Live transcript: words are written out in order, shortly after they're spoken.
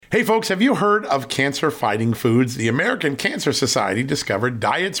Hey folks, have you heard of cancer-fighting foods? The American Cancer Society discovered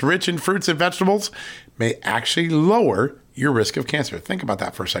diets rich in fruits and vegetables may actually lower your risk of cancer. Think about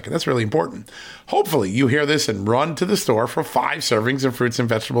that for a second. That's really important. Hopefully you hear this and run to the store for 5 servings of fruits and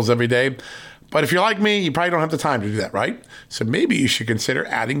vegetables every day. But if you're like me, you probably don't have the time to do that, right? So maybe you should consider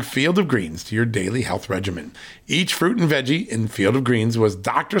adding Field of Greens to your daily health regimen. Each fruit and veggie in Field of Greens was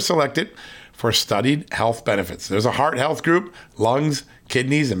doctor selected for studied health benefits. There's a heart health group, lungs,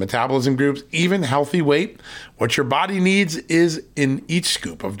 kidneys, and metabolism groups, even healthy weight. What your body needs is in each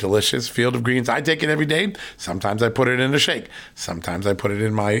scoop of delicious Field of Greens. I take it every day. Sometimes I put it in a shake. Sometimes I put it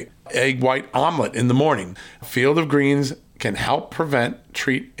in my egg white omelet in the morning. Field of Greens can help prevent,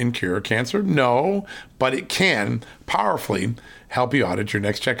 treat, and cure cancer? No, but it can powerfully help you out at your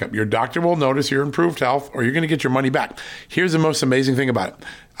next checkup. Your doctor will notice your improved health, or you're going to get your money back. Here's the most amazing thing about it.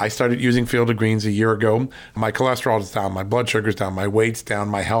 I started using Field of Greens a year ago. My cholesterol is down, my blood sugar's down, my weight's down,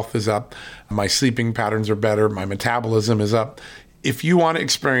 my health is up, my sleeping patterns are better, my metabolism is up. If you want to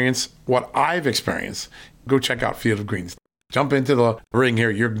experience what I've experienced, go check out Field of Greens. Jump into the ring here.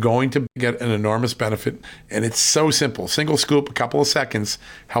 You're going to get an enormous benefit, and it's so simple. Single scoop, a couple of seconds,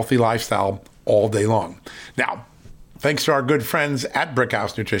 healthy lifestyle all day long. Now, thanks to our good friends at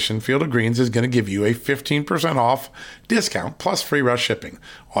Brickhouse Nutrition, Field of Greens is going to give you a 15% off discount plus free rush shipping.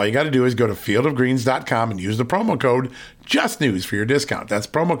 All you got to do is go to fieldofgreens.com and use the promo code JUSTNEWS for your discount. That's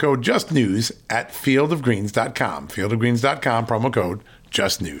promo code JUSTNEWS at fieldofgreens.com. Fieldofgreens.com, promo code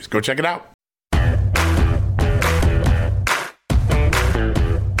JUSTNEWS. Go check it out.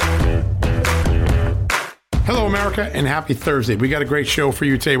 Hello, America, and happy Thursday. We got a great show for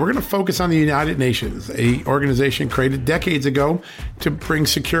you today. We're going to focus on the United Nations, an organization created decades ago to bring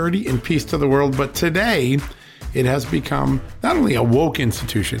security and peace to the world. But today, it has become not only a woke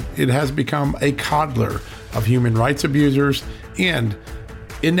institution, it has become a coddler of human rights abusers and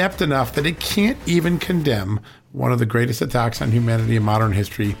inept enough that it can't even condemn one of the greatest attacks on humanity in modern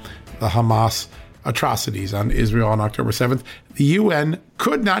history, the Hamas atrocities on Israel on October 7th. The UN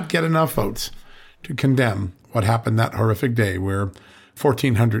could not get enough votes to condemn what happened that horrific day where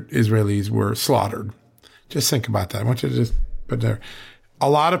 1,400 Israelis were slaughtered. Just think about that. I want you to just put there. A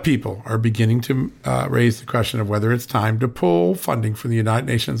lot of people are beginning to raise the question of whether it's time to pull funding from the United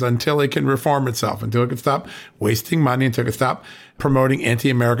Nations until it can reform itself, until it can stop wasting money, until it can stop promoting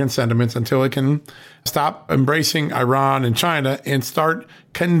anti-American sentiments, until it can stop embracing Iran and China and start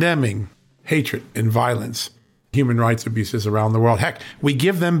condemning hatred and violence, human rights abuses around the world. Heck, we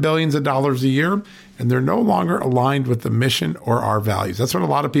give them billions of dollars a year, and they're no longer aligned with the mission or our values. That's what a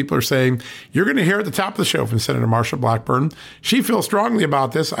lot of people are saying. You're going to hear at the top of the show from Senator Marsha Blackburn. She feels strongly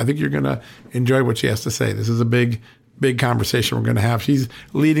about this. I think you're going to enjoy what she has to say. This is a big conversation we're going to have. She's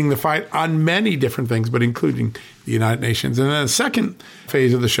leading the fight on many different things, but including the United Nations. And then the second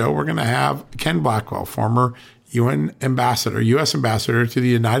phase of the show, we're going to have Ken Blackwell, former UN ambassador, U.S. ambassador to the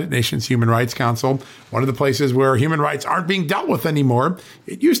United Nations Human Rights Council, one of the places where human rights aren't being dealt with anymore.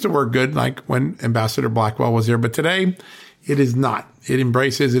 It used to work good, like when Ambassador Blackwell was there, but today it is not. It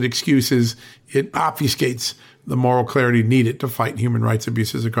embraces, it excuses, it obfuscates the moral clarity needed to fight human rights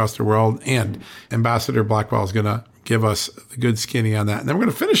abuses across the world. And Ambassador Blackwell is going to give us the good skinny on that. And then we're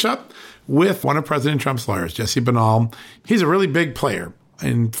going to finish up with one of President Trump's lawyers, Jesse Banal. He's a really big player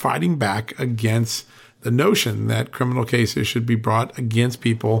in fighting back against the notion that criminal cases should be brought against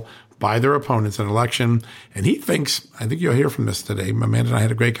people by their opponents in an election. And he thinks, I think you'll hear from this today, Amanda and I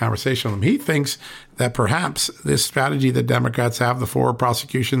had a great conversation with him. He thinks that perhaps this strategy that Democrats have, the 4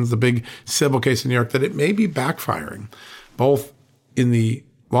 prosecutions, the big civil case in New York, that it may be backfiring, both in the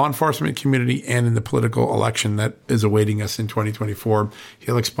law enforcement community and in the political election that is awaiting us in 2024.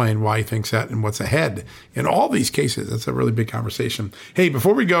 He'll explain why he thinks that and what's ahead in all these cases. That's a really big conversation. Hey,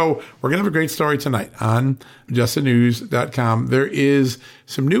 before we go, we're going to have a great story tonight on justthenews.com. There is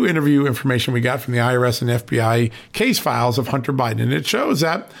some new interview information we got from the IRS and FBI case files of Hunter Biden, and it shows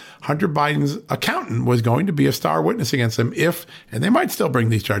that Hunter Biden's accountant was going to be a star witness against him if, and they might still bring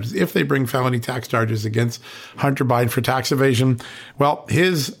these charges, if they bring felony tax charges against Hunter Biden for tax evasion. Well,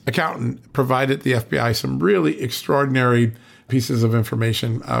 his accountant provided the FBI some really extraordinary pieces of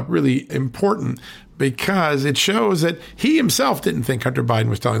information, really important, because it shows that he himself didn't think Hunter Biden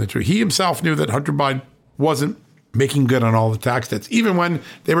was telling the truth. He himself knew that Hunter Biden wasn't making good on all the tax debts, even when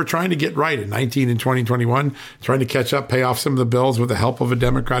they were trying to get right in 19 and 2021, trying to catch up, pay off some of the bills with the help of a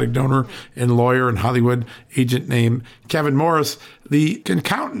Democratic donor and lawyer and Hollywood agent named Kevin Morris. The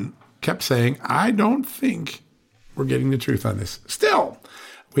accountant kept saying, I don't think we're getting the truth on this. Still,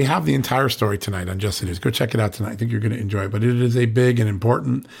 we have the entire story tonight on Just the News. Go check it out tonight. I think you're going to enjoy it. But it is a big and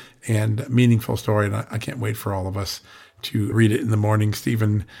important and meaningful story, and I can't wait for all of us to read it in the morning.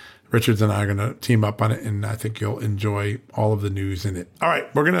 Stephen Richards and I are going to team up on it, and I think you'll enjoy all of the news in it. All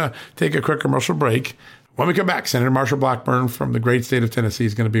right, we're going to take a quick commercial break. When we come back, Senator Marsha Blackburn from the great state of Tennessee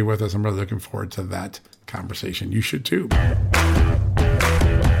is going to be with us. I'm really looking forward to that conversation. You should too.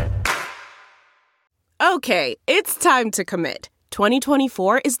 Okay, it's time to commit.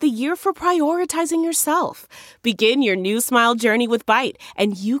 2024 is the year for prioritizing yourself. Begin your new smile journey with Byte,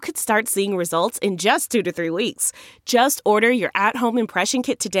 and you could start seeing results in just 2 to 3 weeks. Just order your at-home impression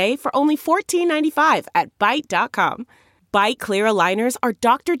kit today for only $14.95 at Byte.com. Byte Clear aligners are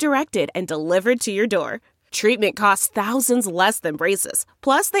doctor-directed and delivered to your door. Treatment costs thousands less than braces.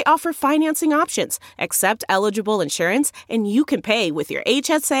 Plus, they offer financing options, accept eligible insurance, and you can pay with your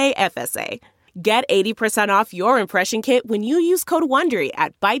HSA FSA. Get 80% off your impression kit when you use code WONDERY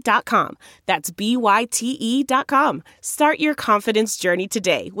at Byte.com. That's BYTE.com. Start your confidence journey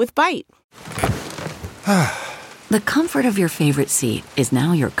today with Byte. The comfort of your favorite seat is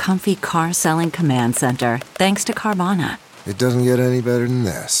now your comfy car selling command center, thanks to Carvana. It doesn't get any better than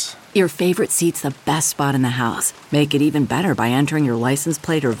this. Your favorite seat's the best spot in the house. Make it even better by entering your license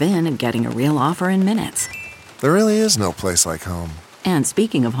plate or VIN and getting a real offer in minutes. There really is no place like home. And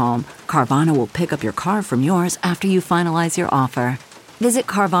speaking of home, Carvana will pick up your car from yours after you finalize your offer. Visit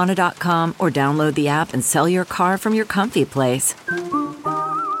Carvana.com or download the app and sell your car from your comfy place.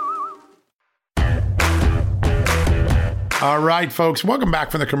 All right, folks, welcome back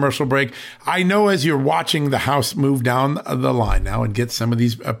from the commercial break. I know as you're watching the House move down the line now and get some of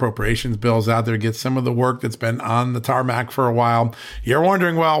these appropriations bills out there, get some of the work that's been on the tarmac for a while, you're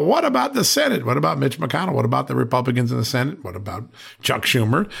wondering, well, what about the Senate? What about Mitch McConnell? What about the Republicans in the Senate? What about Chuck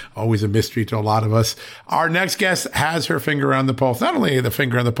Schumer? Always a mystery to a lot of us. Our next guest has her finger on the pulse. Not only the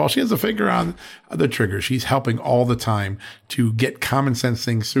finger on the pulse, she has a finger on the trigger. She's helping all the time to get common sense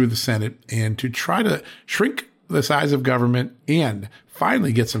things through the Senate and to try to shrink the size of government and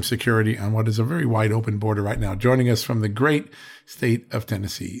finally get some security on what is a very wide open border right now. Joining us from the great state of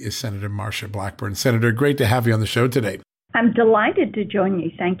Tennessee is Senator Marsha Blackburn. Senator, great to have you on the show today. I'm delighted to join you.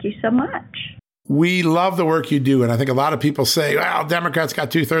 Thank you so much. We love the work you do. And I think a lot of people say, well, Democrats got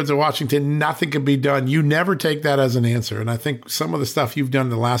 2/3 of Washington. Nothing can be done. You never take that as an answer. And I think some of the stuff you've done in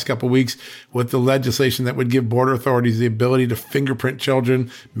the last couple of weeks with the legislation that would give border authorities the ability to fingerprint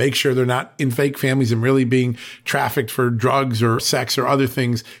children, make sure they're not in fake families and really being trafficked for drugs or sex or other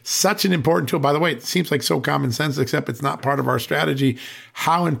things. Such an important tool. By the way, it seems like so common sense, except it's not part of our strategy.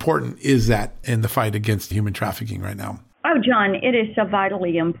 How important is that in the fight against human trafficking right now? Oh, John, it is so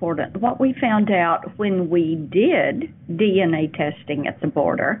vitally important. What we found out when we did DNA testing at the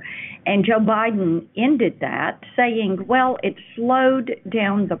border, and Joe Biden ended that, saying, well, it slowed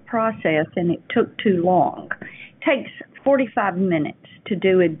down the process and it took too long. It takes 45 minutes to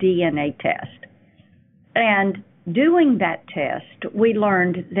do a DNA test. And doing that test, we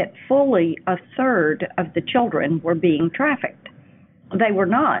learned that fully a third of the children were being trafficked. They were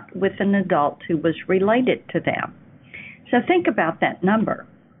not with an adult who was related to them. So think about that number.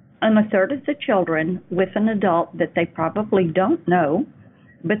 And a third of the children with an adult that they probably don't know,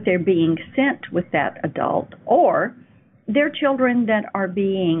 but they're being sent with that adult, or they're children that are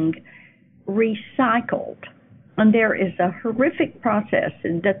being recycled. And there is a horrific process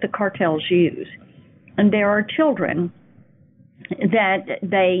that the cartels use. And there are children that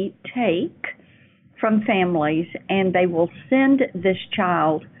they take from families and they will send this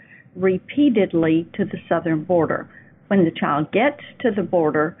child repeatedly to the southern border. When the child gets to the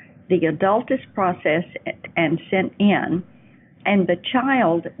border, the adult is processed and sent in, and the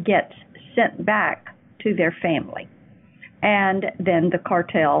child gets sent back to their family. And then the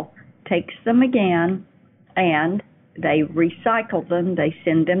cartel takes them again, and they recycle them. They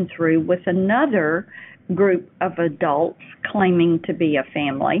send them through with another group of adults claiming to be a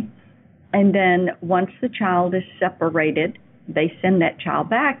family. And then once the child is separated, they send that child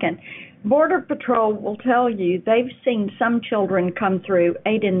back. And Border Patrol will tell you they've seen some children come through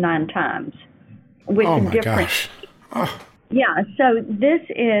 8 and 9 times with different. Gosh. Oh. Yeah, so this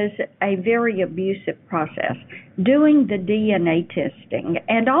is a very abusive process. Doing the DNA testing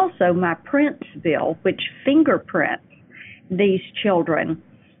and also my Prince bill, which fingerprints these children,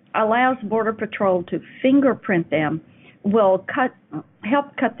 allows Border Patrol to fingerprint them, will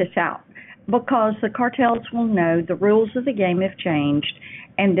help cut this out, because the cartels will know the rules of the game have changed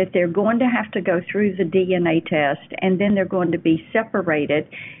and that they're going to have to go through the DNA test, and then they're going to be separated,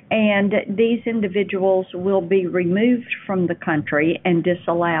 and these individuals will be removed from the country and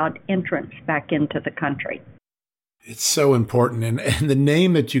disallowed entrance back into the country. It's so important. And the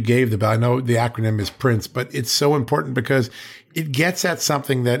name that you gave the bill, I know the acronym is PRINCE, but it's so important because it gets at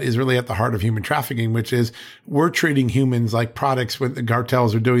something that is really at the heart of human trafficking, which is we're treating humans like products when the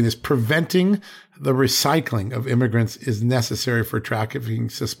cartels are doing this. Preventing the recycling of immigrants is necessary for trafficking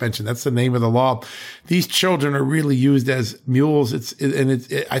suspension. That's the name of the law. These children are really used as mules.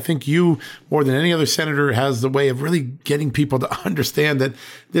 I think you, more than any other senator, has the way of really getting people to understand that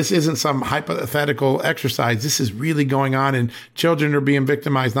this isn't some hypothetical exercise. This is really going on, and children are being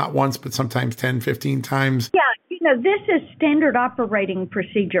victimized not once, but sometimes 10, 15 times. Yeah, this is standard operating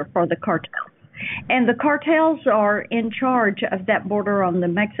procedure for the cartels. And the cartels are in charge of that border on the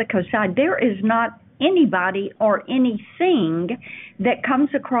Mexico side. There is not anybody or anything that comes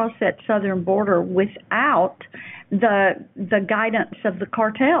across that southern border without the guidance of the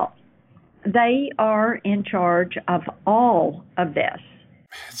cartel. They are in charge of all of this.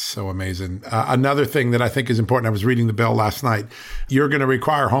 It's so amazing. Another thing that I think is important, I was reading the bill last night. You're going to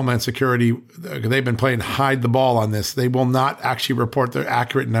require Homeland Security. They've been playing hide the ball on this. They will not actually report the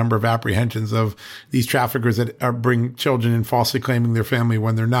accurate number of apprehensions of these traffickers that bring children in falsely claiming their family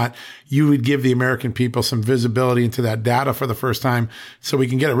when they're not. You would give the American people some visibility into that data for the first time so we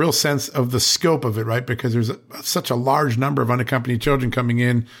can get a real sense of the scope of it, right? Because there's such a large number of unaccompanied children coming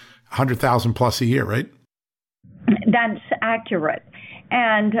in, 100,000 plus a year, right? That's accurate.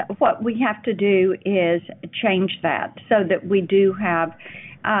 And what we have to do is change that so that we do have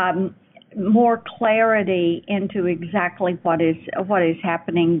more clarity into exactly what is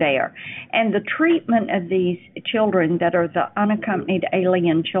happening there. And the treatment of these children that are the unaccompanied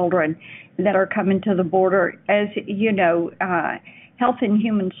alien children that are coming to the border, as you know, Health and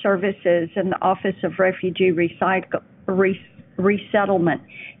Human Services and the Office of Refugee Resettlement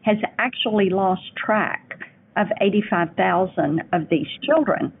has actually lost track of 85,000 of these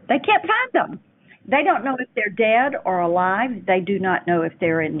children. They can't find them. They don't know if they're dead or alive. They do not know if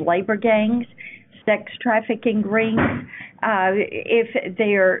they're in labor gangs, sex trafficking rings, if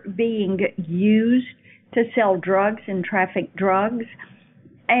they're being used to sell drugs and traffic drugs.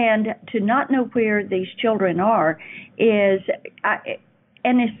 And to not know where these children are is,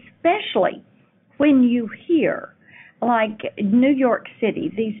 and especially when you hear, like New York City,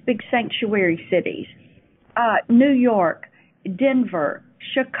 these big sanctuary cities, New York, Denver,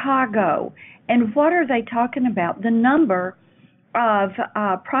 Chicago, and what are they talking about? The number of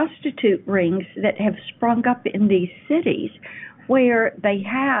prostitute rings that have sprung up in these cities where they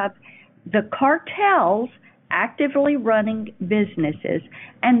have the cartels actively running businesses,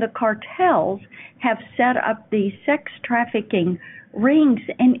 and the cartels have set up these sex trafficking rings,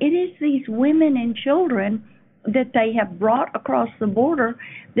 and it is these women and children that they have brought across the border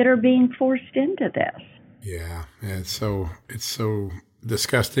that are being forced into this. Yeah, it's so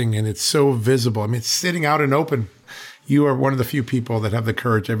disgusting, and it's so visible. I mean, it's sitting out and open. You are one of the few people that have the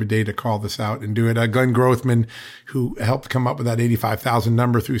courage every day to call this out and do it. Glenn Grothman, who helped come up with that 85,000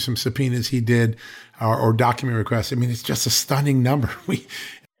 number through some subpoenas he did or document requests. I mean, it's just a stunning number.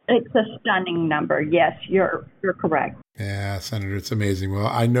 It's a stunning number. Yes, you're correct. Yeah, Senator, it's amazing. Well,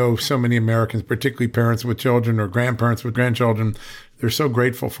 I know so many Americans, particularly parents with children or grandparents with grandchildren, they're so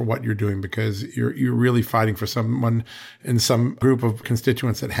grateful for what you're doing because you're really fighting for someone in some group of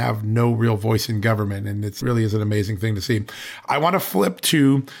constituents that have no real voice in government. And it really is an amazing thing to see. I want to flip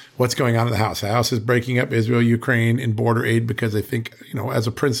to what's going on in the House. The House is breaking up Israel, Ukraine, and border aid because they think, as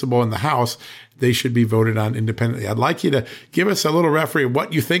a principle in the House, they should be voted on independently. I'd like you to give us a little referee of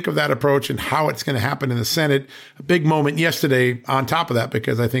what you think of that approach and how it's going to happen in the Senate. A big moment yesterday on top of that,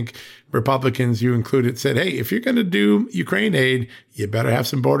 because I think Republicans, you included, said, hey, if you're going to do Ukraine aid, you better have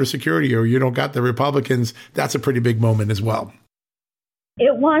some border security or you don't got the Republicans. That's a pretty big moment as well.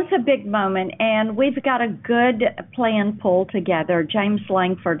 It was a big moment, and we've got a good plan pulled together. James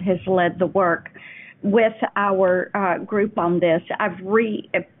Langford has led the work with our group on this. I've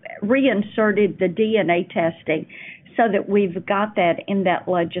reinserted the DNA testing so that we've got that in that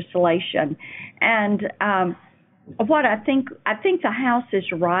legislation. And what I think the House is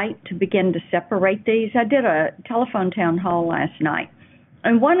right to begin to separate these. I did a telephone town hall last night,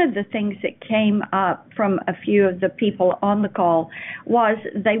 and one of the things that came up from a few of the people on the call was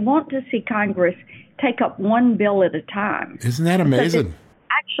they want to see Congress take up one bill at a time. Isn't that amazing? So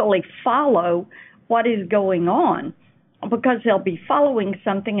actually follow what is going on, because they'll be following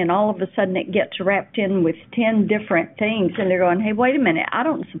something and all of a sudden it gets wrapped in with 10 different things and they're going, hey, wait a minute, I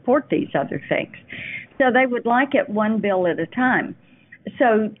don't support these other things. So they would like it one bill at a time.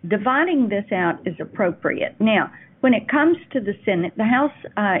 So dividing this out is appropriate. Now, when it comes to the Senate, the House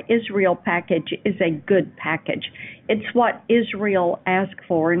Israel package is a good package. It's what Israel asked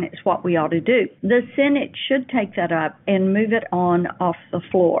for, and it's what we ought to do. The Senate should take that up and move it on off the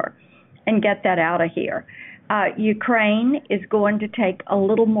floor and get that out of here. Ukraine is going to take a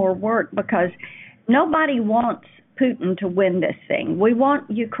little more work because nobody wants Putin to win this thing. We want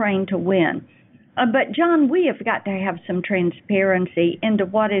Ukraine to win. But, John, we have got to have some transparency into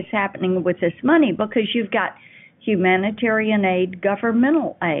what is happening with this money, because you've got humanitarian aid,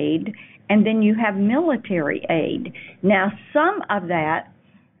 governmental aid, and then you have military aid. Now, some of that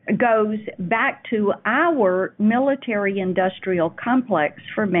goes back to our military-industrial complex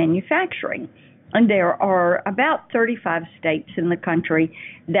for manufacturing. And there are about 35 states in the country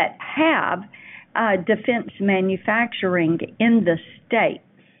that have defense manufacturing in the state.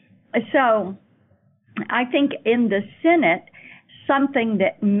 So I think in the Senate, something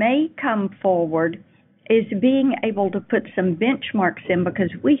that may come forward is being able to put some benchmarks in,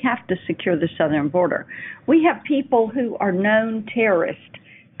 because we have to secure the southern border. We have people who are known terrorists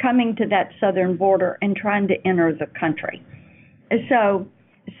coming to that southern border and trying to enter the country. So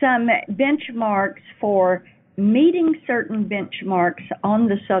some benchmarks for meeting certain benchmarks on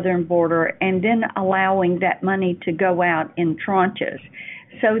the southern border, and then allowing that money to go out in tranches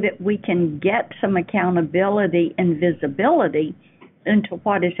so that we can get some accountability and visibility into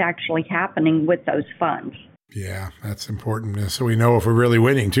what is actually happening with those funds. Yeah, that's important. So we know if we're really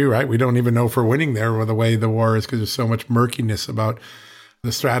winning too, right? We don't even know if we're winning there with the way the war is, because there's so much murkiness about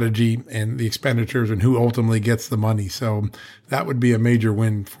the strategy and the expenditures and who ultimately gets the money. So that would be a major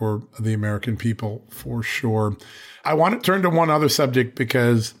win for the American people for sure. I want to turn to one other subject,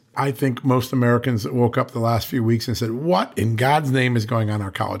 because I think most Americans woke up the last few weeks and said, what in God's name is going on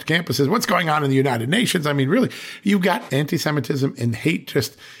our college campuses? What's going on in the United Nations? I mean, really, you've got anti-Semitism and hate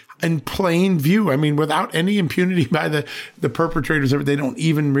just in plain view. I mean, without any impunity by the perpetrators. They don't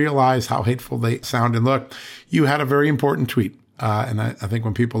even realize how hateful they sound and look. You had a very important tweet. And I think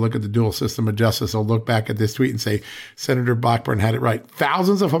when people look at the dual system of justice, they'll look back at this tweet and say, Senator Blackburn had it right.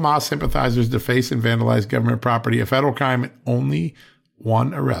 Thousands of Hamas sympathizers deface and vandalize government property, a federal crime, and only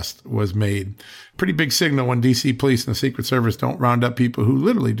one arrest was made. Pretty big signal when D.C. police and the Secret Service don't round up people who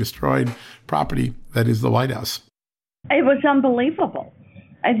literally destroyed property that is the White House. It was unbelievable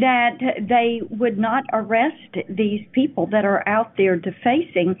that they would not arrest these people that are out there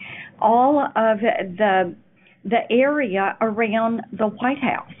defacing all of the area around the White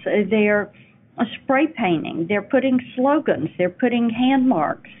House. They're spray painting, they're putting slogans, they're putting hand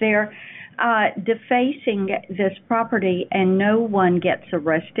marks, they're defacing this property, and no one gets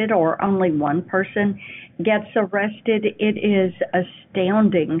arrested, or only one person gets arrested. It is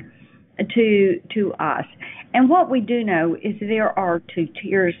astounding to us. And what we do know is there are two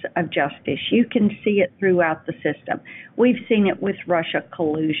tiers of justice. You can see it throughout the system. We've seen it with Russia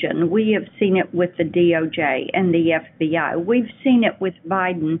collusion. We have seen it with the DOJ and the FBI. We've seen it with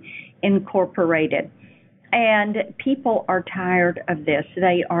Biden Incorporated. And people are tired of this.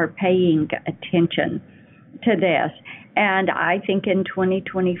 They are paying attention to this. And I think in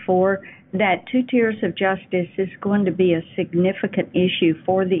 2024, that two tiers of justice is going to be a significant issue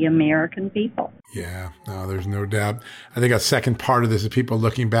for the American people. Yeah, no, there's no doubt. I think a second part of this is people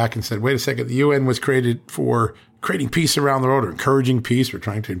looking back and said, wait a second, the UN was created for creating peace around the world, or encouraging peace, or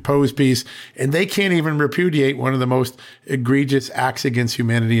trying to impose peace. And they can't even repudiate one of the most egregious acts against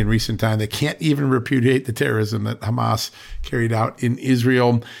humanity in recent time. They can't even repudiate the terrorism that Hamas carried out in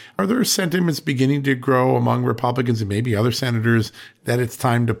Israel. Are there sentiments beginning to grow among Republicans and maybe other senators that it's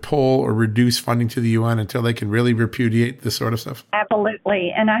time to pull or reduce funding to the UN until they can really repudiate this sort of stuff?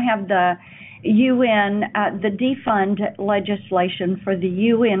 Absolutely. And I have the UN, the defund legislation for the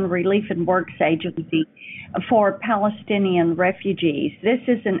UN Relief and Works Agency for Palestinian refugees. This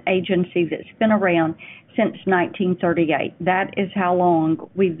is an agency that's been around since 1938. That is how long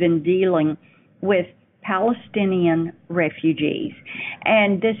we've been dealing with Palestinian refugees.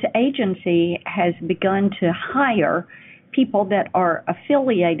 And this agency has begun to hire people that are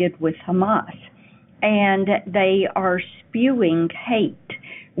affiliated with Hamas, and they are spewing hate.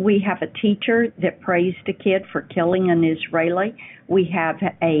 We have a teacher that praised a kid for killing an Israeli. We have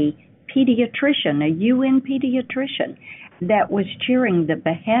a pediatrician, a UN pediatrician, that was cheering the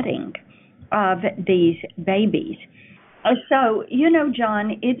beheading of these babies. So,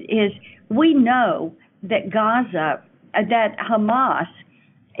 John, we know that Gaza, that Hamas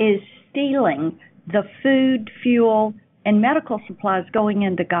is stealing the food, fuel, and medical supplies going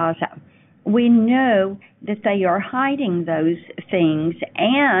into Gaza. We know that they are hiding those things,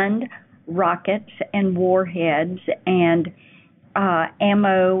 and rockets and warheads and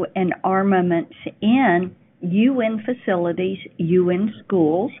ammo and armaments in UN facilities, UN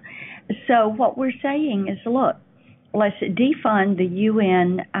schools. So what we're saying is, look, let's defund the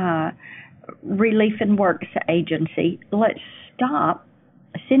UN Relief and Works Agency. Let's stop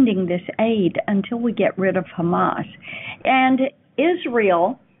sending this aid until we get rid of Hamas. And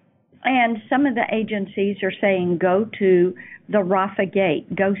Israel and some of the agencies are saying go to the Rafah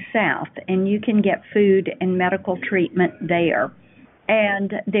Gate, go south, and you can get food and medical treatment there.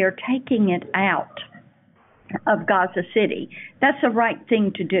 And they're taking it out of Gaza City. That's the right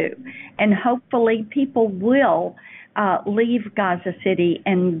thing to do. And hopefully people will leave Gaza City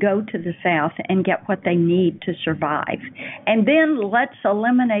and go to the south and get what they need to survive. And then let's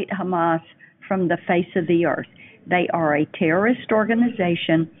eliminate Hamas from the face of the earth. They are a terrorist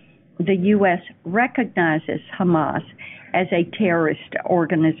organization. The U.S. recognizes Hamas as a terrorist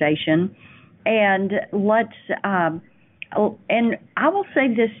organization. And and I will say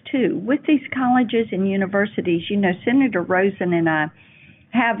this too, with these colleges and universities, Senator Rosen and I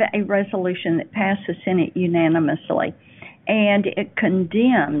have a resolution that passed the Senate unanimously, and it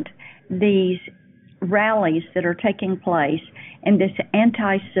condemned these rallies that are taking place and this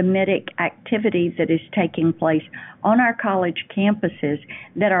anti-Semitic activity that is taking place on our college campuses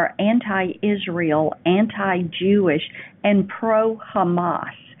that are anti-Israel, anti-Jewish, and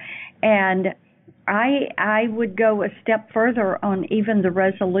pro-Hamas. And I would go a step further on even the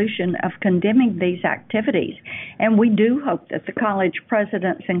resolution of condemning these activities. And we do hope that the college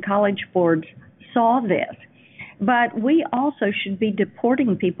presidents and college boards saw this. But we also should be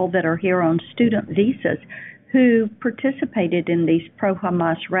deporting people that are here on student visas who participated in these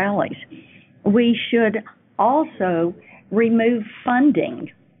pro-Hamas rallies. We should also remove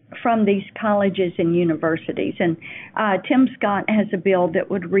funding from these colleges and universities. And Tim Scott has a bill that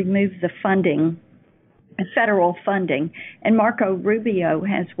would remove the funding, federal funding, and Marco Rubio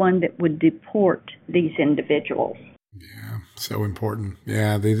has one that would deport these individuals. Yeah, so important.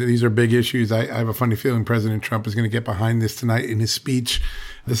 Yeah, these are big issues. I have a funny feeling President Trump is going to get behind this tonight in his speech.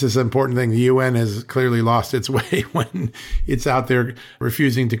 This is an important thing. The UN has clearly lost its way when it's out there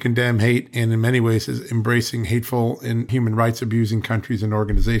refusing to condemn hate and in many ways is embracing hateful and human rights abusing countries and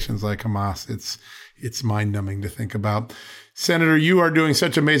organizations like Hamas. It's mind-numbing to think about. Senator, you are doing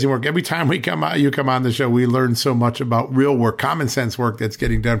such amazing work. Every time you come on the show, we learn so much about real work, common sense work that's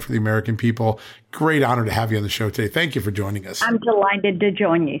getting done for the American people. Great honor to have you on the show today. Thank you for joining us. I'm delighted to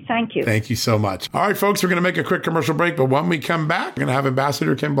join you. Thank you. Thank you so much. All right, folks, we're going to make a quick commercial break, but when we come back, we're going to have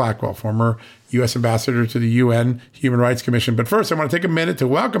Ambassador Ken Blackwell, former U.S. Ambassador to the UN Human Rights Commission. But first, I want to take a minute to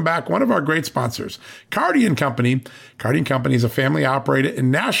welcome back one of our great sponsors, Cardian Company. Cardian Company is a family-operated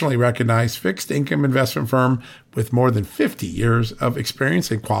and nationally recognized fixed-income investment firm with more than 50 years of experience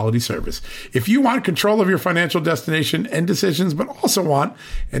and quality service. If you want control of your financial destination and decisions, but also want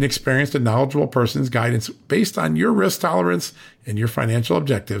an experienced and knowledgeable person's guidance based on your risk tolerance and your financial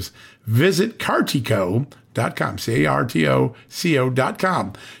objectives, visit cartico.com,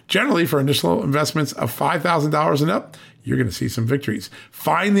 cartoco.com. Generally, for initial investments of $5,000 and up, you're going to see some victories.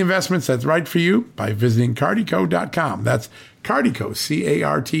 Find the investments that's right for you by visiting cartico.com. That's Cartico,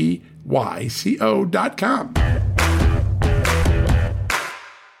 CARTYCO.com.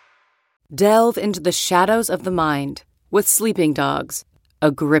 Delve into the shadows of the mind with Sleeping Dogs,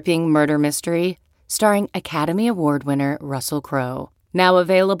 a gripping murder mystery starring Academy Award winner Russell Crowe. Now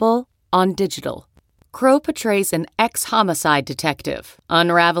available on digital. Crowe portrays an ex-homicide detective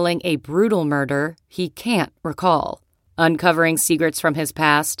unraveling a brutal murder he can't recall. Uncovering secrets from his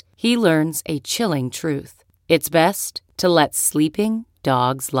past, he learns a chilling truth. It's best to let sleeping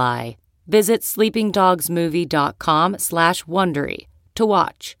dogs lie. Visit sleepingdogsmovie.com/Wondery to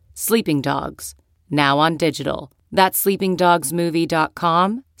watch Sleeping Dogs, now on digital. That's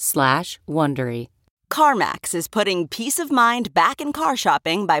sleepingdogsmovie.com/Wondery. CarMax is putting peace of mind back in car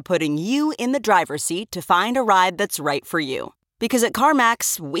shopping by putting you in the driver's seat to find a ride that's right for you. Because at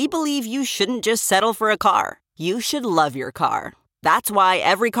CarMax, we believe you shouldn't just settle for a car. You should love your car. That's why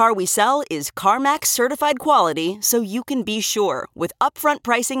every car we sell is CarMax certified quality, so you can be sure with upfront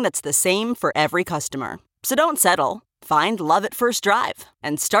pricing that's the same for every customer. So don't settle. Find love at first drive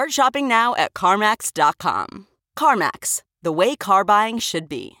and start shopping now at CarMax.com. CarMax, the way car buying should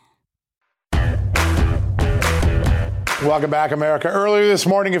be. Welcome back, America. Earlier this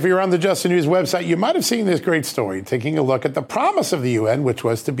morning, if you were on the Just the News website, you might have seen this great story, taking a look at the promise of the UN, which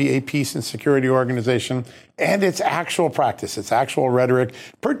was to be a peace and security organization, and its actual practice, its actual rhetoric,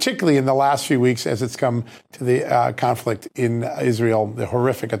 particularly in the last few weeks as it's come to the conflict in Israel, the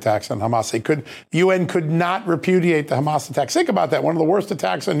horrific attacks on Hamas. The UN could not repudiate the Hamas attacks. Think about that. One of the worst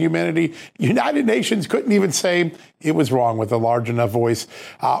attacks on humanity. United Nations couldn't even say it was wrong with a large enough voice.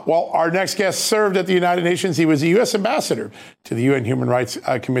 Well, our next guest served at the United Nations. He was a U.S. ambassador to the UN Human Rights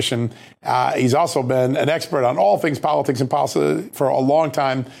Commission. He's also been an expert on all things politics and policy for a long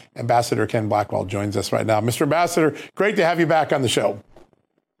time. Ambassador Ken Blackwell joins us right now. Mr. Ambassador, great to have you back on the show.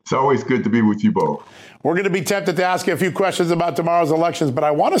 It's always good to be with you both. We're going to be tempted to ask you a few questions about tomorrow's elections, but I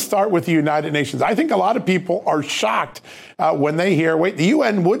want to start with the United Nations. I think a lot of people are shocked when they hear, the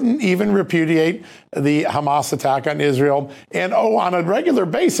UN wouldn't even repudiate the Hamas attack on Israel. And, on a regular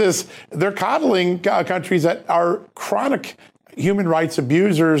basis, they're coddling countries that are chronic human rights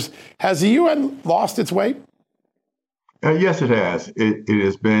abusers. Has the UN lost its way? Yes, it has. It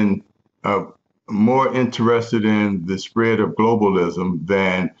has been more interested in the spread of globalism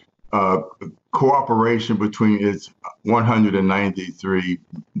than cooperation between its 193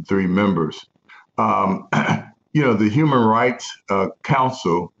 members. The Human Rights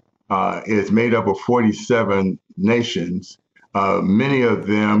Council is made up of 47 nations. Many of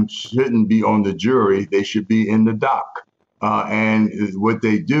them shouldn't be on the jury. They should be in the dock. And what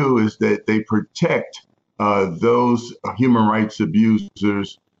they do is that they protect those human rights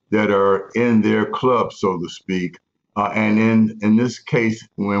abusers that are in their club, so to speak. And in this case,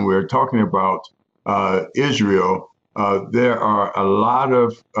 when we're talking about Israel, there are a lot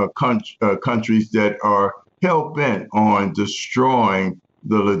of countries that are hell-bent on destroying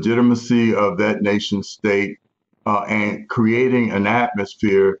the legitimacy of that nation state and creating an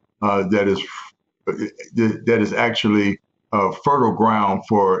atmosphere that is actually fertile ground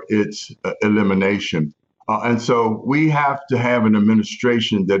for its elimination. And so we have to have an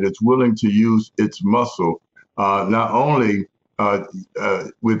administration that is willing to use its muscle, not only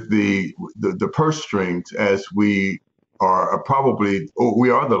with the purse strings, as we are we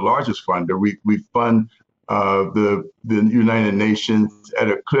are the largest funder. We fund the United Nations at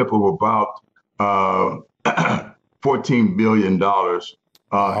a clip of about $14 billion.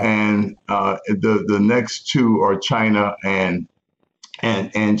 And the next two are China and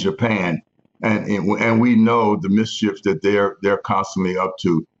Japan. And we know the mischief that they're constantly up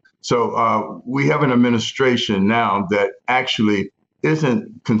to. So we have an administration now that actually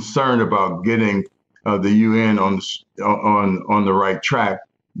isn't concerned about getting the UN on the right track.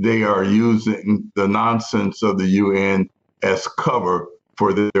 They are using the nonsense of the UN as cover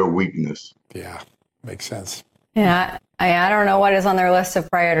for their weakness. Yeah, makes sense. Yeah, I don't know what is on their list of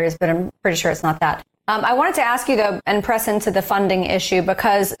priorities, but I'm pretty sure it's not that. I wanted to ask you, though, and press into the funding issue,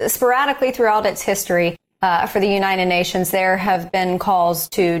 because sporadically throughout its history for the United Nations, there have been calls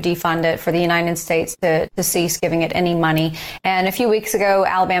to defund it, for the United States to cease giving it any money. And a few weeks ago,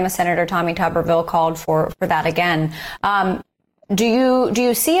 Alabama Senator Tommy Tuberville called for that again. Do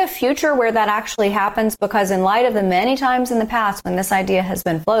you see a future where that actually happens? Because in light of the many times in the past when this idea has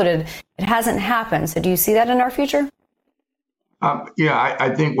been floated, it hasn't happened. So do you see that in our future?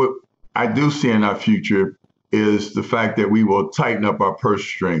 I think what I do see in our future is the fact that we will tighten up our purse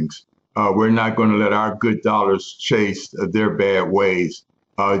strings. We're not going to let our good dollars chase their bad ways.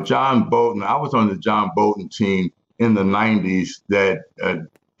 John Bolton, I was on the John Bolton team in the 90s that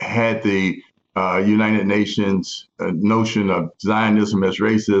had the United Nations notion of Zionism as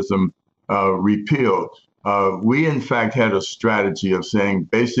racism repealed. We, in fact, had a strategy of saying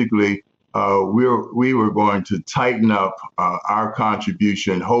basically we were going to tighten up our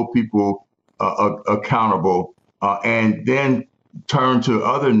contribution, hold people accountable, and then turn to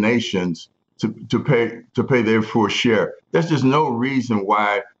other nations to pay their full share. There's just no reason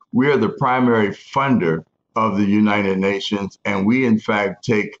why we're the primary funder of the United Nations, and we, in fact,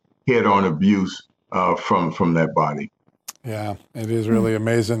 take head-on abuse from that body. Yeah, it is really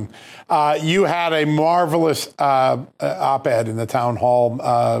amazing. You had a marvelous op-ed in the town hall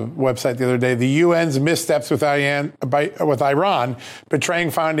website the other day. The UN's missteps with Iran, betraying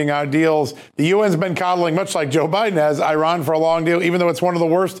founding ideals. The UN's been coddling, much like Joe Biden has, Iran for a long deal, even though it's one of the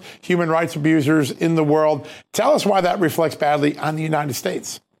worst human rights abusers in the world. Tell us why that reflects badly on the United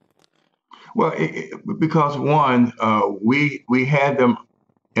States. Well, because one, we had them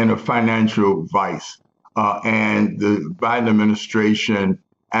in a financial vice. And the Biden administration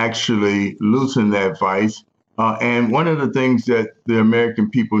actually loosened that vice. And one of the things that the American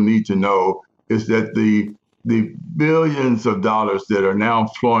people need to know is that the billions of dollars that are now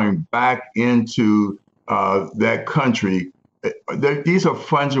flowing back into that country, these are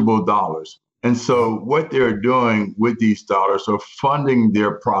fungible dollars. And so what they're doing with these dollars are funding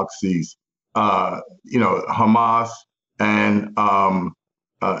their proxies, Hamas and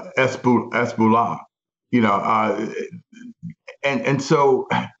Hezbollah. And so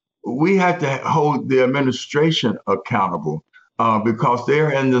we have to hold the administration accountable because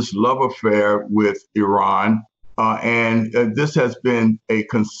they're in this love affair with Iran. And this has been a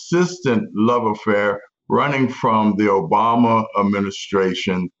consistent love affair running from the Obama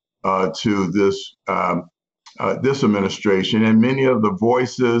administration to this administration. And many of the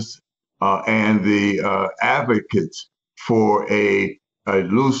voices and the advocates for a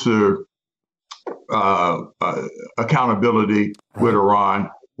looser accountability with Iran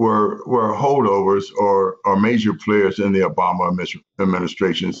were holdovers or major players in the Obama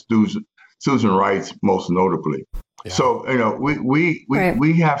administration, Susan Rice most notably. Yeah. So we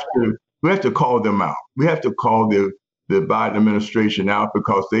have to call them out. We have to call the Biden administration out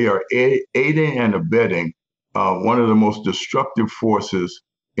because they are aiding and abetting one of the most destructive forces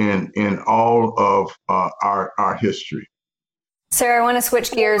in all of our history. Sarah, I want to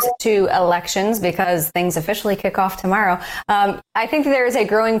switch gears to elections because things officially kick off tomorrow. I think there is a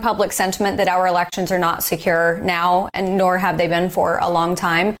growing public sentiment that our elections are not secure now, and nor have they been for a long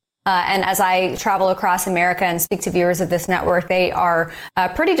time. And as I travel across America and speak to viewers of this network, they are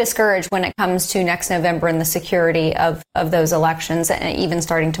pretty discouraged when it comes to next November and the security of those elections, and even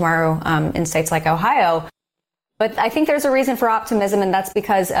starting tomorrow in states like Ohio. But I think there's a reason for optimism, and that's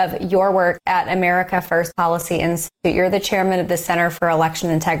because of your work at America First Policy Institute. You're the chairman of the Center for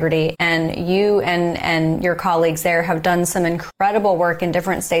Election Integrity, and you and your colleagues there have done some incredible work in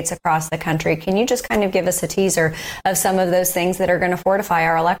different states across the country. Can you just kind of give us a teaser of some of those things that are going to fortify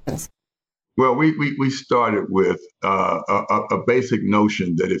our elections? Well, we started with a basic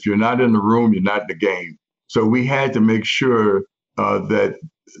notion that if you're not in the room, you're not in the game. So we had to make sure that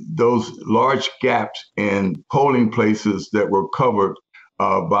those large gaps in polling places that were covered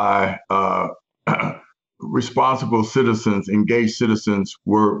by responsible citizens, engaged citizens,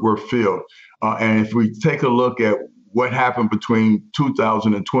 were filled. And if we take a look at what happened between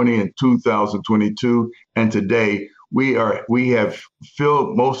 2020 and 2022 and today, we have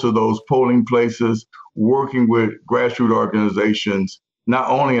filled most of those polling places, working with grassroots organizations, not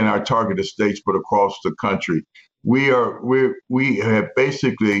only in our targeted states, but across the country. We have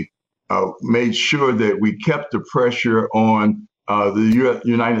basically made sure that we kept the pressure on the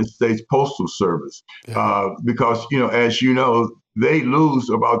United States Postal Service because, as you know, they lose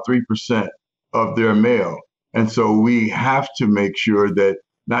about 3% of their mail. And so we have to make sure that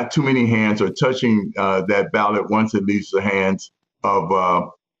not too many hands are touching that ballot once it leaves the hands of the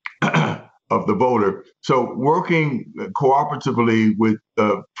voter. So working cooperatively with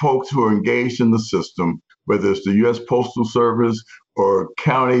folks who are engaged in the system, whether it's the U.S. Postal Service or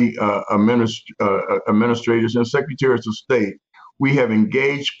county administrators and secretaries of state, we have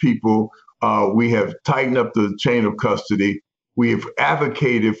engaged people. We have tightened up the chain of custody. We have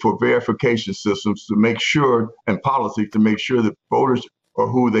advocated for verification systems to make sure, and policy to make sure that voters are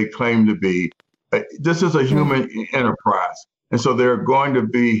who they claim to be. This is a human enterprise. And so there are going to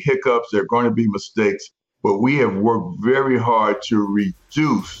be hiccups, there are going to be mistakes, but we have worked very hard to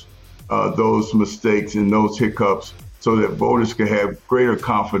reduce those mistakes and those hiccups so that voters can have greater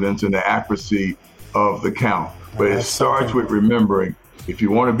confidence in the accuracy of the count. But it starts with remembering, if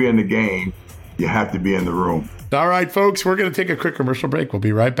you want to be in the game, you have to be in the room. All right, folks, we're going to take a quick commercial break. We'll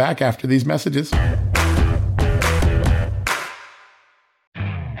be right back after these messages.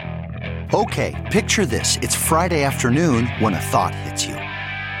 Okay, picture this. It's Friday afternoon when a thought hits you.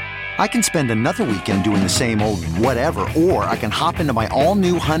 I can spend another weekend doing the same old whatever, or I can hop into my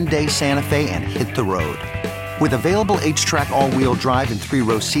all-new Hyundai Santa Fe and hit the road. With available H-Track all-wheel drive and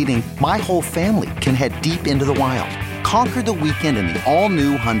 3-row seating, my whole family can head deep into the wild. Conquer the weekend in the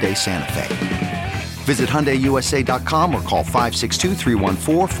all-new Hyundai Santa Fe. Visit HyundaiUSA.com or call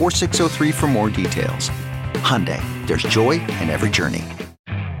 562-314-4603 for more details. Hyundai, there's joy in every journey.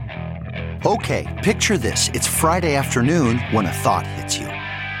 Okay, picture this. It's Friday afternoon when a thought hits you.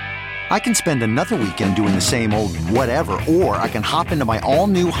 I can spend another weekend doing the same old whatever, or I can hop into my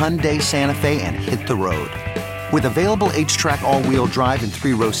all-new Hyundai Santa Fe and hit the road. With available H-Track all-wheel drive and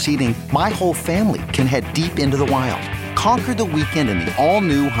 3-row seating, my whole family can head deep into the wild. Conquer the weekend in the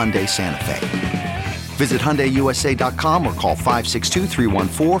all-new Hyundai Santa Fe. Visit HyundaiUSA.com or call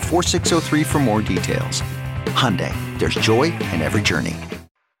 562-314-4603 for more details. Hyundai, there's joy in every journey.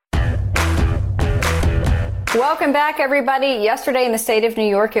 Welcome back, everybody. Yesterday in the state of New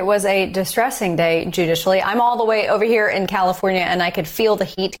York, it was a distressing day judicially. I'm all the way over here in California, and I could feel the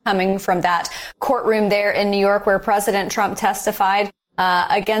heat coming from that courtroom there in New York where President Trump testified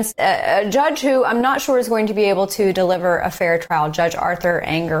against a judge who I'm not sure is going to be able to deliver a fair trial, Judge Arthur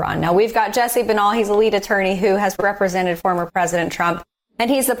Engoron. Now, we've got Jesse Binnall. He's a lead attorney who has represented former President Trump,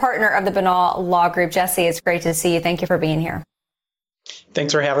 and he's the partner of the Binnall Law Group. Jesse, it's great to see you. Thank you for being here.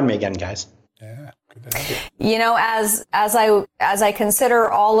 Thanks for having me again, guys. Yeah. You know, as I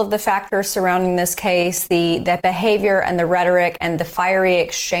consider all of the factors surrounding this case, the behavior and the rhetoric and the fiery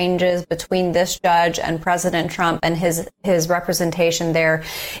exchanges between this judge and President Trump and his representation there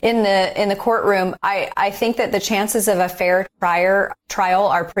in the courtroom, I think that the chances of a fair trial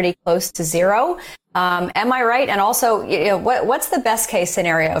are pretty close to zero. Am I right? And also, what's the best case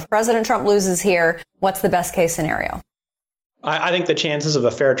scenario? If President Trump loses here, what's the best case scenario? I think the chances of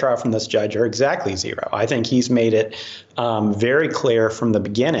a fair trial from this judge are exactly zero. I think he's made it very clear from the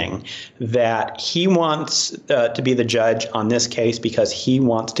beginning that he wants to be the judge on this case because he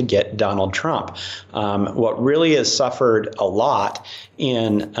wants to get Donald Trump. What really has suffered a lot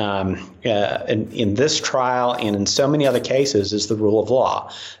in this trial and in so many other cases is the rule of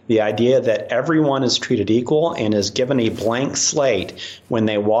law. The idea that everyone is treated equal and is given a blank slate when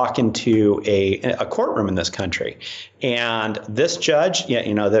they walk into a courtroom in this country. And this judge,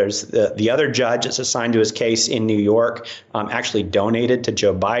 there's the other judge that's assigned to his case in New York, actually donated to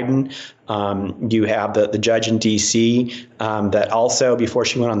Joe Biden. You have the judge in D.C. That also, before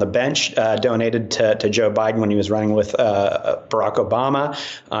she went on the bench, donated to Joe Biden when he was running with Barack Obama.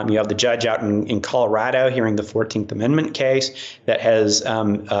 You have the judge out in Colorado hearing the 14th Amendment case that has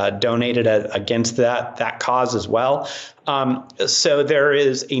donated against that cause as well. So there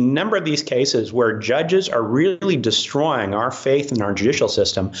is a number of these cases where judges are really destroying our faith in our judicial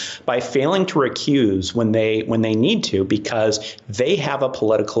system by failing to recuse when they need to because they have a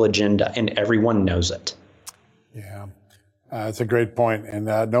political agenda and everyone knows it. Yeah. It's a great point. And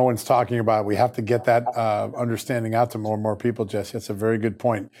no one's talking about it. We have to get that understanding out to more and more people, Jesse. That's a very good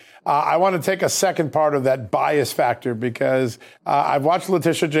point. I want to take a second part of that bias factor because I've watched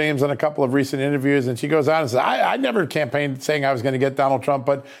Letitia James on a couple of recent interviews, and she goes on and says, I never campaigned saying I was going to get Donald Trump,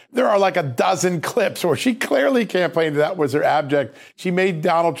 but there are like a dozen clips where she clearly campaigned that was her object. She made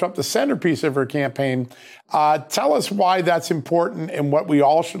Donald Trump the centerpiece of her campaign. Tell us why that's important and what we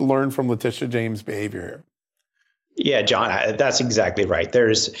all should learn from Letitia James' behavior here. Yeah, John, that's exactly right.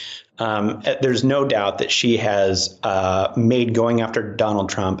 There's no doubt that she has made going after Donald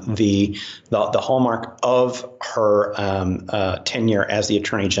Trump the hallmark of her tenure as the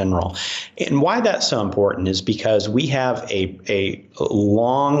Attorney General. And why that's so important is because we have a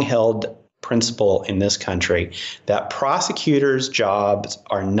long-held principle in this country that prosecutors' jobs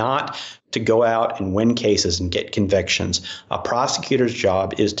are not to go out and win cases and get convictions. A prosecutor's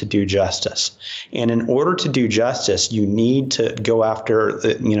job is to do justice. And in order to do justice, you need to go after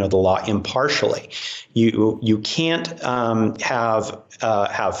the law impartially. You can't have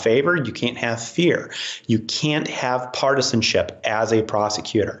favor. You can't have fear. You can't have partisanship as a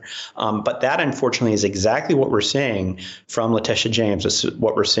prosecutor. But that, unfortunately, is exactly what we're seeing from Letitia James. This is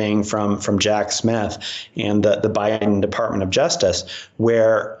what we're seeing from Jack Smith and the Biden Department of Justice,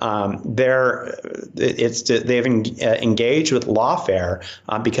 where they've engaged with lawfare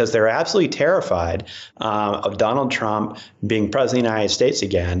because they're absolutely terrified of Donald Trump being president of the United States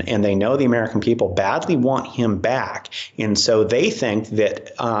again, and they know the American people badly want him back, and so they think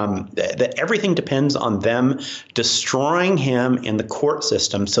that that everything depends on them destroying him in the court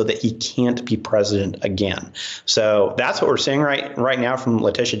system so that he can't be president again. So that's what we're seeing right now from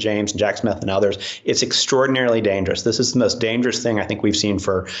Letitia James and Jack Smith and others. It's extraordinarily dangerous. This is the most dangerous thing I think we've seen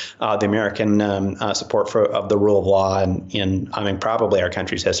for the American support of the rule of law in probably our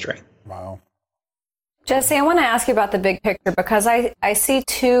country's history. Wow. Jesse, I want to ask you about the big picture because I see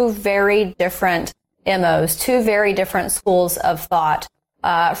two very different MOs, two very different schools of thought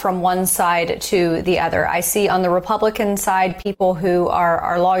from one side to the other. I see on the Republican side people who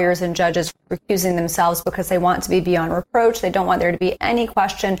are lawyers and judges recusing themselves because they want to be beyond reproach. They don't want there to be any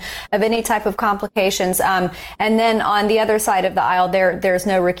question of any type of complications. And then on the other side of the aisle, there's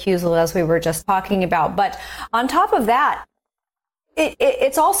no recusal, as we were just talking about. But on top of that,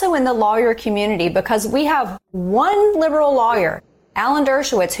 it's also in the lawyer community because we have one liberal lawyer, Alan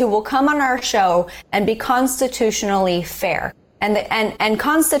Dershowitz, who will come on our show and be constitutionally fair. And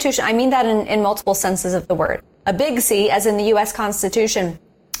constitution, I mean that in multiple senses of the word. A big C, as in the U.S. Constitution,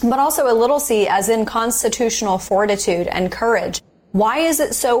 but also a little c, as in constitutional fortitude and courage. Why is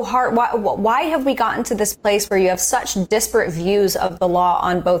it so hard? Why have we gotten to this place where you have such disparate views of the law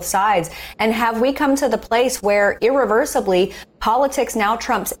on both sides? And have we come to the place where irreversibly politics now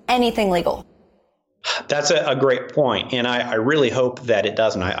trumps anything legal? That's a great point, and I really hope that it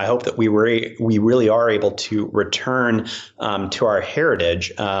doesn't. I hope that we really are able to return to our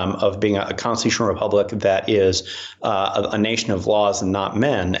heritage of being a constitutional republic that is a nation of laws and not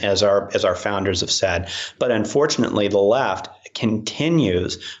men, as our founders have said. But unfortunately, the left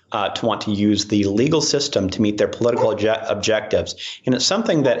continues to want to use the legal system to meet their political objectives. And it's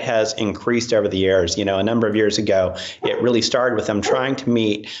something that has increased over the years. A number of years ago, it really started with them trying to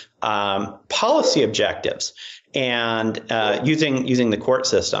meet policy objectives and using the court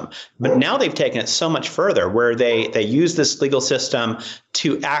system. But now they've taken it so much further, where they use this legal system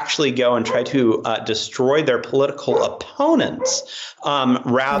to actually go and try to destroy their political opponents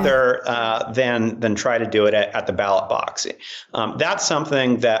rather than try to do it at the ballot box. That's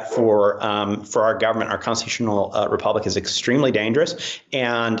something that for our government, our constitutional republic, is extremely dangerous.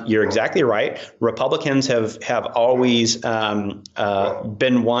 And you're exactly right. Republicans have always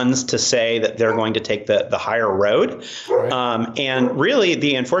been ones to say that they're going to take the higher road. And really,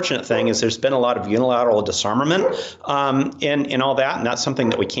 the unfortunate thing is there's been a lot of unilateral disarmament in all that. And that's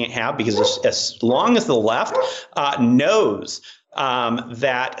something that we can't have, because as long as the left knows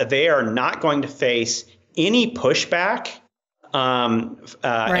that they are not going to face any pushback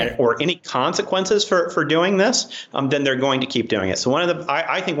or any consequences for doing this, then they're going to keep doing it. So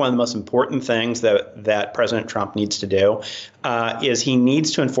I think one of the most important things that President Trump needs to do is he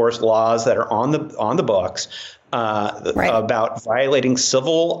needs to enforce laws that are on the books about violating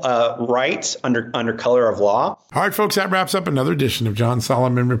civil rights under color of law. All right, folks, that wraps up another edition of John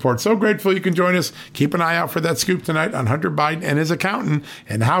Solomon Report. So grateful you can join us. Keep an eye out for that scoop tonight on Hunter Biden and his accountant,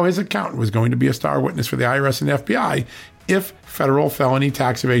 and how his accountant was going to be a star witness for the IRS and FBI if federal felony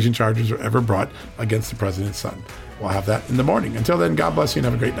tax evasion charges are ever brought against the president's son. We'll have that in the morning. Until then, God bless you and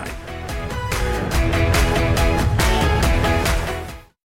have a great night.